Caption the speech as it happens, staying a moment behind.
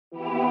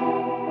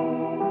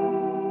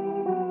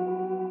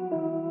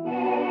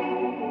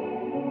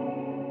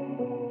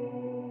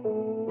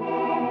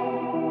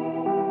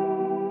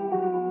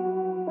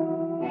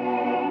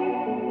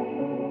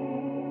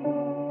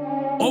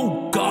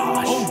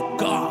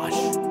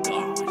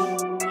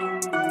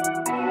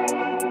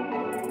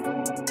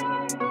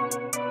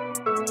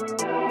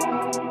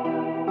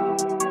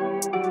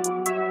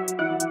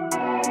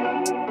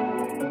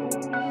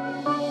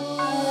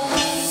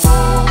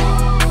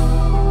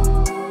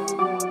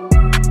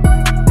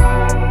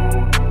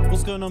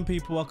going on,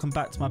 people? Welcome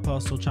back to my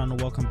personal channel.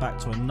 Welcome back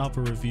to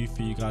another review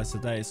for you guys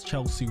today. It's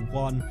Chelsea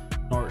 1,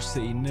 Norwich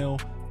City 0.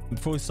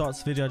 Before we start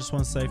this video, I just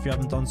want to say, if you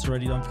haven't done so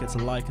already, don't forget to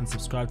like and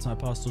subscribe to my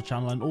personal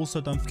channel, and also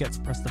don't forget to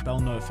press the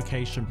bell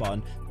notification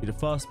button to be the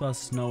first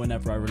person to know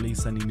whenever I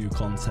release any new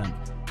content.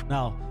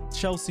 Now,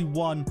 Chelsea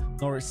 1,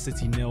 Norwich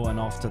City 0, and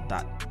after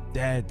that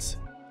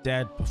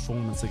dead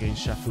performance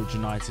against Sheffield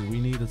United, we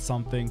needed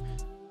something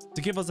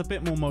to give us a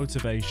bit more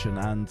motivation,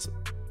 and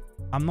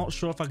I'm not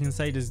sure if I can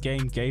say this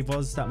game gave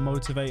us that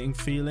motivating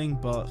feeling,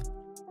 but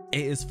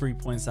it is 3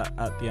 points at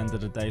the end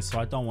of the day, so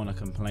I don't want to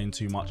complain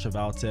too much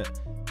about it.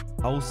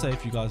 I will say,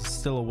 if you guys are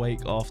still awake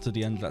after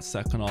the end of that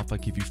second half, I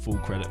give you full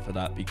credit for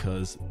that,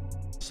 because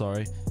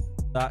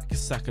that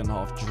second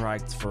half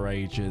dragged for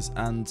ages.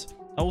 And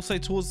I will say,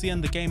 towards the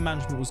end, the game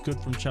management was good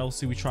from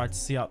Chelsea. We tried to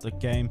see out the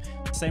game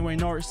the same way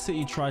Norwich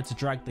City tried to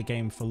drag the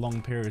game for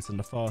long periods in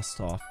the first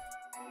half,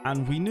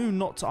 and we knew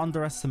not to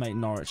underestimate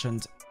Norwich.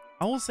 And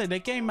I will say their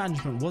game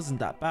management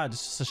wasn't that bad.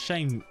 It's just a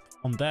shame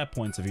on their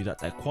point of view that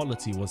their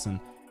quality wasn't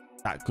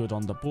that good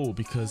on the ball,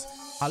 because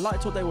I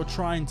liked what they were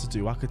trying to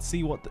do. I could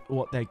see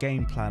what their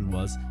game plan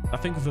was. I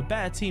think with a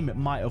better team it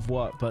might have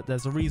worked, but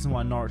there's a reason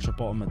why Norwich are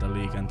bottom of the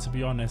league. And to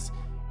be honest,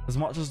 as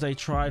much as they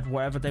tried,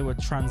 whatever they were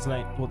trying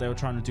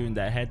to do in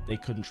their head, they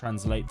couldn't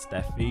translate to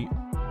their feet.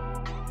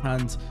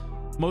 And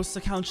most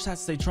of the counter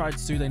attacks they tried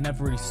to do, they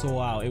never really saw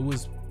out. It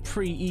was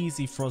pretty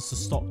easy for us to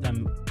stop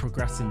them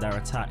progressing their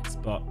attacks,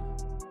 but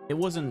it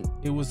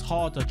was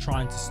harder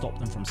trying to stop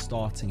them from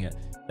starting it.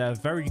 They're a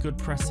very good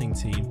pressing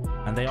team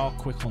and they are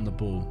quick on the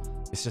ball.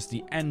 It's just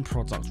the end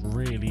product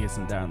really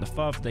isn't there, and the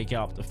further they get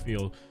up the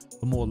field,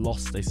 the more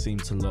lost they seem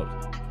to look.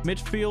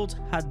 Midfield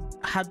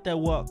had their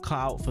work cut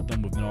out for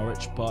them with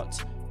Norwich,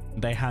 but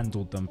they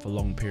handled them for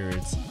long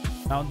periods.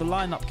 Now, when the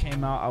lineup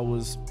came out,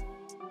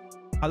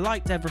 I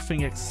liked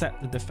everything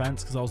except the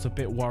defense, because I was a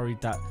bit worried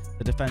that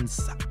the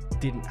defense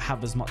didn't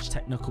have as much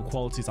technical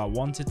quality as I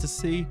wanted to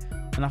see.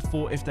 And I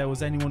thought if there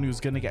was anyone who was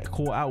going to get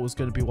caught out, it was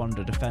going to be one of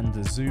the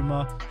defenders.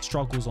 Zuma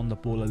struggles on the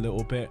ball a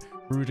little bit.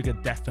 Rudiger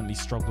definitely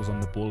struggles on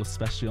the ball,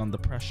 especially under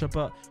pressure.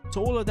 But to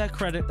all of their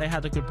credit, they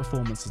had a good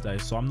performance today,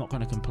 so I'm not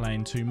going to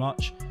complain too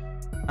much.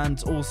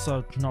 And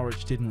also,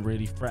 Norwich didn't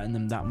really threaten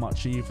them that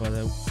much either.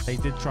 They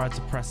did try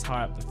to press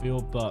high up the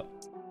field, but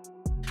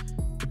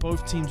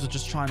both teams were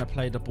just trying to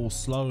play the ball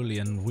slowly,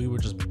 and we were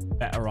just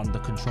better under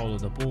control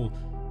of the ball.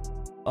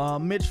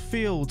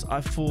 Midfield, I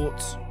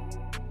thought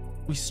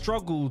we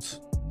struggled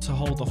to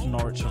hold off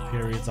Norwich for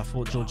periods. I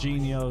thought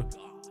Jorginho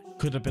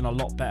could have been a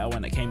lot better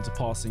when it came to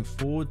passing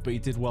forward, but he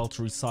did well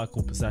to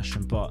recycle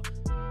possession. But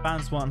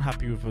fans weren't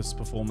happy with his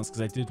performance, because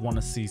they did want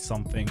to see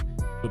something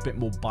with a bit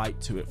more bite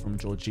to it from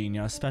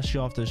Jorginho, especially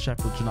after the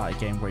Sheffield United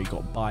game where he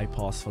got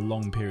bypassed for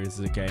long periods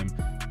of the game.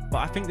 But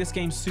I think this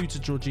game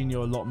suited Jorginho a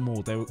lot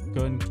more. They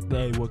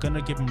were going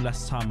to give him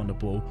less time on the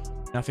ball.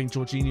 And I think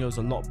Jorginho is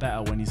a lot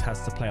better when he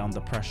has to play under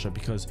pressure,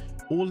 because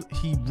all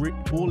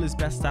his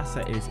best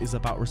asset is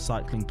about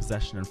recycling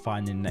possession and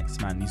finding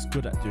next man. He's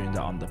good at doing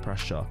that under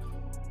pressure.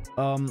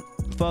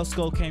 First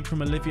goal came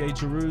from Olivier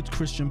Giroud,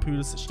 Christian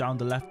Pulisic down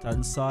the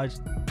left-hand side,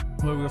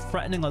 where we were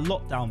threatening a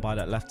lot down by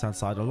that left-hand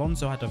side.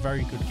 Alonso had a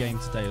very good game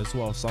today as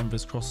well. Some of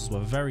his crosses were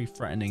very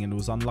threatening, and it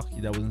was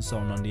unlucky there wasn't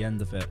someone on the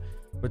end of it.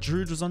 But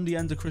Giroud was on the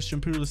end of Christian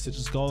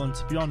Pulisic's goal, and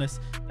to be honest,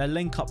 their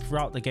link up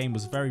throughout the game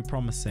was very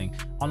promising.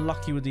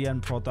 Unlucky with the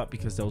end product,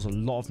 because there was a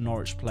lot of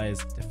Norwich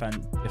players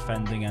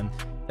defending, and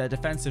their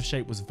defensive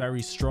shape was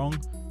very strong.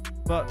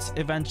 But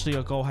eventually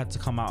a goal had to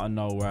come out of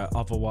nowhere,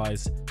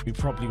 otherwise we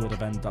probably would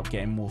have ended up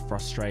getting more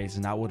frustrated,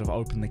 and that would have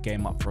opened the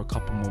game up for a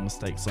couple more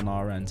mistakes on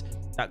our end.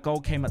 That goal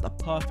came at the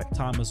perfect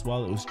time as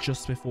well. It was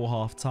just before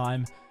half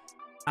time,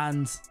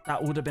 and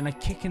that would have been a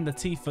kick in the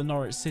teeth for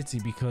Norwich City,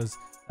 because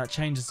that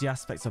changes the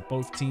aspects of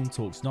both team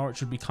talks.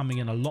 Norwich would be coming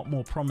in a lot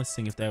more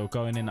promising if they were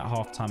going in at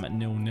halftime at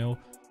 0-0.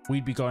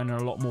 We'd be going in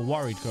a lot more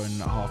worried going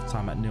in at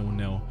halftime at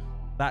 0-0.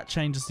 That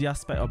changes the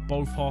aspect of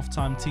both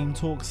halftime team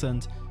talks,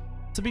 and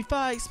to be fair,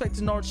 I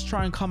expected Norwich to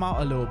try and come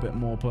out a little bit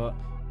more, but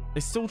they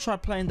still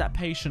tried playing that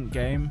patient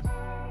game.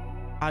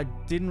 I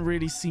didn't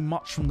really see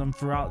much from them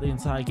throughout the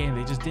entire game.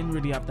 They just didn't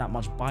really have that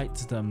much bite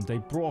to them. They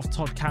brought off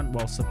Todd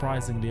Cantwell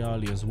surprisingly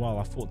early as well.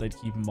 I thought they'd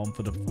keep him on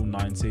for the full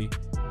 90.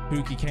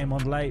 Pookie came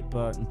on late,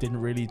 but didn't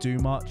really do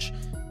much.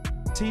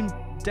 The team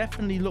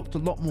definitely looked a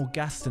lot more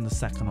gassed in the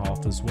second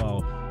half as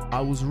well. I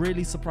was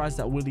really surprised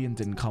that Willian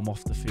didn't come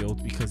off the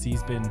field, because he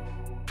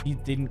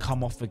didn't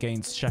come off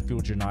against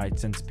Sheffield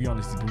United, and to be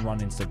honest, he's been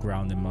running to the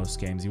ground in most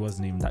games. He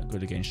wasn't even that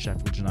good against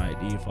Sheffield United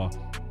either.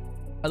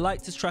 I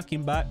liked his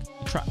tracking back.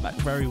 He tracked back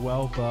very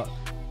well, but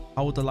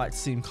I would have liked to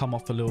see him come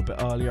off a little bit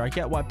earlier. I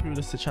get why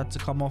Pulisic had to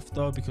come off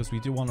though, because we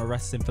do want to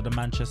rest him for the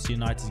Manchester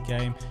United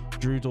game.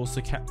 Giroud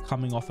also kept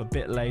coming off a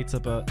bit later,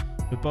 but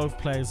with both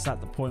players at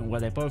the point where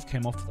they both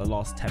came off for the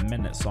last 10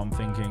 minutes, so I'm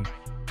thinking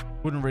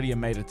wouldn't really have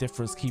made a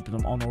difference keeping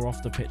them on or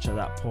off the pitch at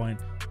that point.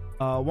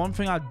 One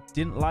thing I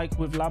didn't like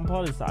with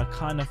Lampard is that I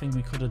kind of think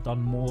we could have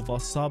done more of our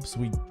subs.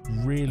 We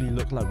really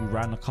looked like we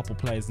ran a couple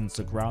players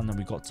into the ground and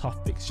we got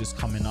tough fixtures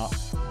coming up.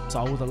 So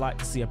I would have liked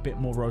to see a bit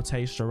more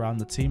rotation around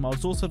the team. I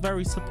was also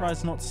very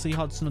surprised not to see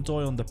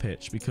Hudson-Odoi on the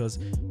pitch, because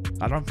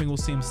I don't think we'll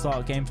see him start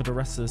a game for the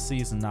rest of the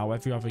season now.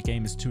 Every other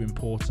game is too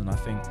important. I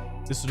think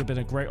this would have been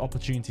a great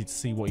opportunity to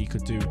see what he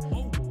could do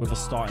with a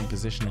starting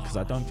position, because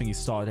I don't think he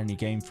started any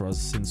game for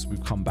us since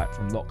we've come back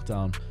from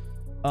lockdown.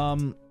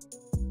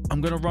 I'm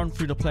going to run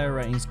through the player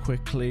ratings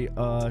quickly.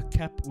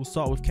 We'll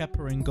start with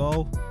Kepa in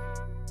goal.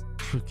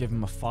 Should give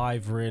him a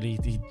 5, really.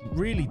 He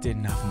really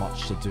didn't have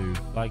much to do.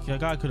 Like, a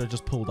guy could have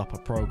just pulled up a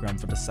program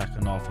for the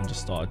second half and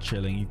just started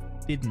chilling. He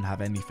didn't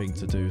have anything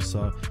to do,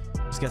 so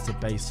just gets a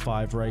base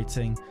 5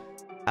 rating.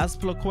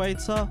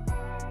 Azpilicueta,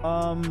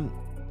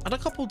 had a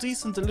couple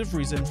decent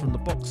deliveries in from the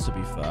box, to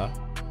be fair.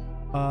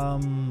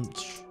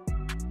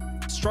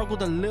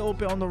 Struggled a little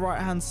bit on the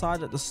right hand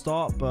side at the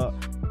start, but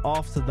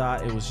after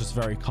that it was just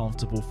very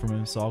comfortable from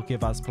him, so I'll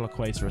give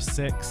Azpilicueta a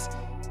 6.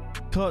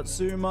 Kurt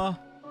Zouma,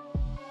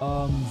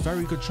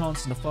 very good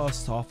chance in the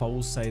first half, I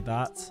will say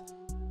that.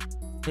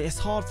 It's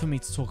hard for me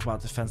to talk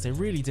about defense. They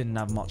really didn't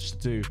have much to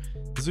do.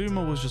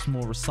 Zouma was just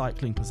more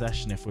recycling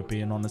possession, if we're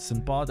being honest,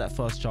 and bar that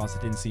first chance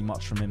I didn't see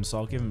much from him, so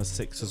I'll give him a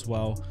 6 as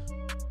well.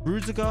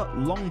 Rudiger,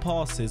 long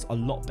passes, a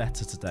lot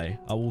better today,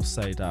 I will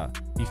say that.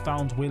 He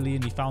found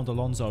Willian, he found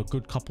Alonso a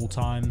good couple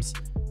times.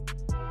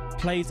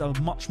 Played a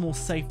much more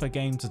safer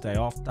game today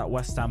after that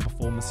West Ham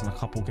performance and a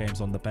couple games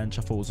on the bench.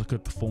 I thought it was a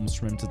good performance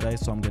from him today,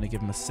 so I'm going to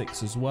give him a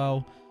 6 as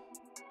well.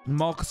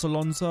 Marcus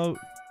Alonso,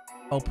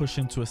 I'll push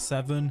him to a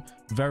 7.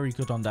 Very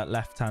good on that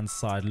left-hand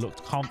side,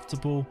 looked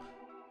comfortable.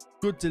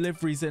 Good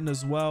deliveries in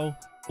as well.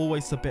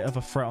 Always a bit of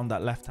a threat on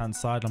that left-hand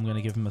side. I'm going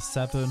to give him a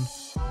 7.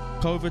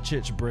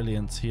 Kovacic,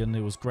 brilliant. And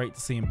it was great to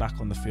see him back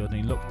on the field,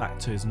 and he looked back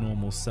to his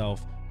normal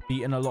self.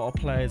 Beating a lot of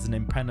players and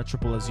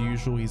impenetrable as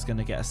usual. He's going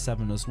to get a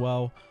 7 as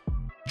well.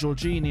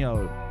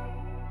 Jorginho,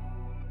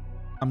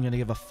 I'm going to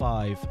give a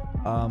 5.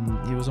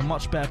 It was a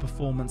much better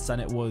performance than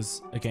it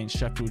was against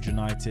Sheffield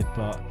United,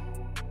 but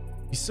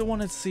you still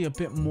wanted to see a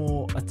bit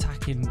more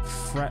attacking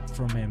threat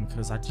from him,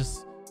 because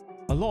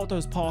a lot of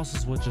those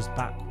passes were just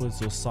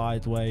backwards or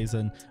sideways,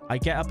 and I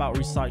get about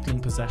recycling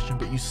possession,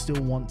 but you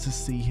still want to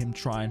see him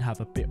try and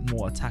have a bit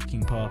more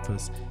attacking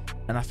purpose,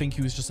 and I think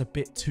he was just a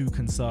bit too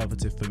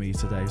conservative for me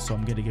today, so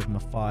I'm going to give him a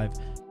 5.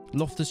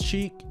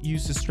 Loftus-Cheek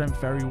used his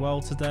strength very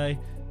well today.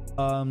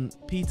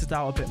 Petered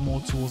out a bit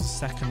more towards the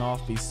second half,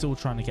 but he's still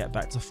trying to get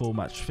back to full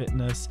match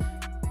fitness.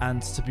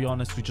 And to be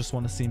honest, we just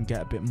want to see him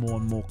get a bit more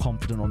and more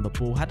confident on the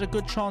ball. Had a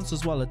good chance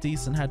as well, a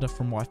decent header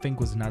from what I think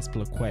was an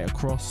Azpilicueta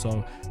cross. So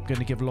I'm going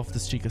to give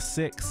Loftus-Cheek a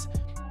 6.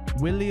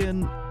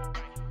 Willian,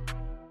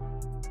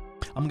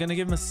 I'm going to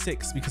give him a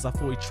 6 because I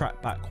thought he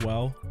tracked back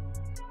well.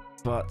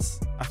 But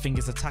I think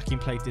his attacking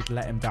play did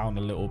let him down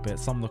a little bit.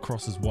 Some of the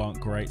crosses weren't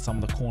great.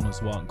 Some of the corners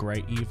weren't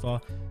great either.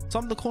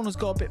 Some of the corners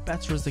got a bit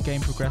better as the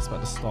game progressed, but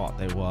at the start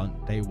they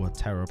weren't. They were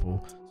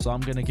terrible. So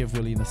I'm going to give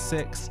Willian a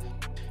 6.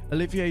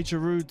 Olivier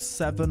Giroud,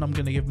 7. I'm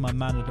going to give him my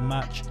man of the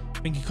match. I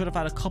think he could have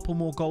had a couple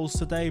more goals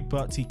today,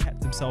 but he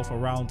kept himself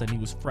around and he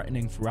was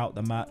threatening throughout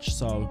the match.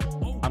 So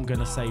I'm going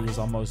to say he was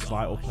our most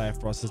vital player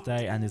for us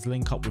today, and his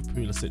link up with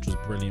Pulisic was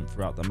brilliant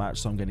throughout the match.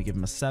 So I'm going to give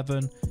him a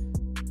 7.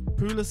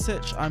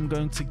 Pulisic, I'm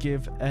going to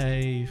give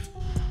a...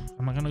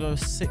 Am I going to go a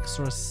 6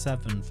 or a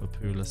 7 for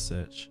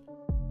Pulisic?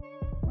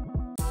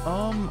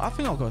 I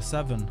think I'll go a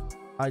 7.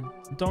 I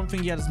don't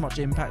think he had as much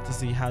impact as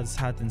he has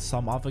had in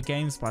some other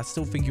games, but I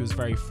still think he was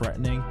very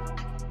threatening.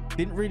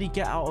 Didn't really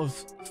get out of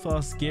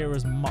first gear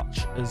as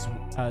much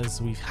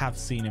as we have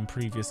seen in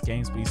previous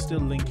games, but he's still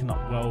linking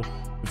up well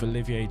with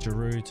Olivier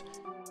Giroud.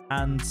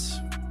 And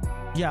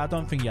yeah, I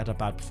don't think he had a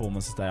bad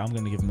performance today. I'm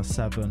going to give him a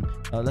 7.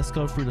 Let's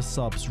go through the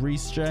subs.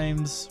 Reece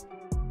James,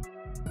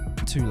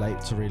 too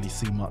late to really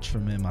see much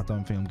from him. I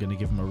don't think I'm going to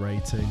give him a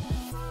rating.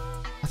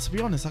 To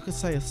be honest, I could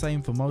say the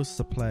same for most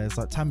of the players.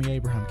 Like Tammy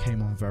Abraham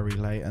came on very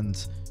late,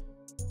 and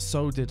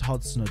so did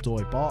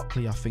Hudson-Odoi.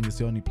 Barkley, I think, is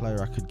the only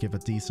player I could give a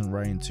decent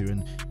rating to,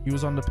 and he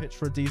was on the pitch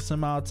for a decent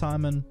amount of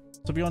time, and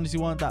to be honest,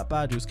 he weren't that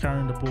bad. He was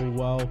carrying the ball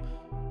well.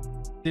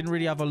 Didn't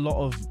really have a lot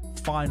of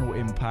final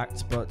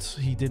impact, but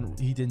he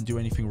didn't do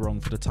anything wrong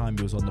for the time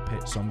he was on the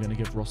pitch, so I'm going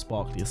to give Ross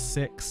Barkley a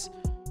 6.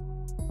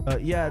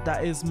 Yeah,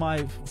 that is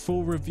my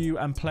full review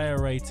and player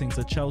ratings.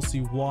 So Chelsea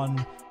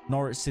 1,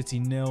 Norwich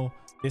City 0.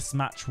 This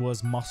match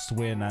was must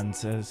win, and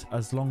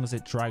as long as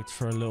it dragged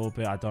for a little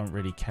bit, I don't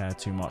really care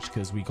too much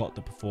because we got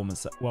the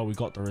performance we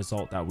got the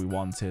result that we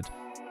wanted.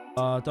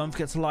 Don't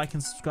forget to like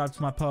and subscribe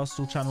to my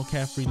personal channel,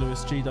 Carefree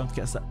Lewis G. Don't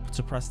forget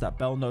to press that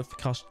bell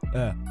notification.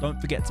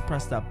 Don't forget to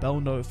press that bell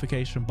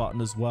notification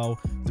button as well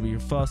to be the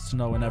first to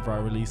know whenever I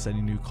release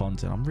any new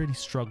content. I'm really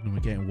struggling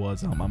with getting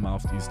words out of my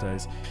mouth these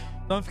days.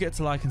 Don't forget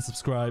to like and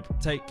subscribe.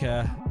 Take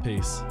care.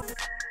 Peace.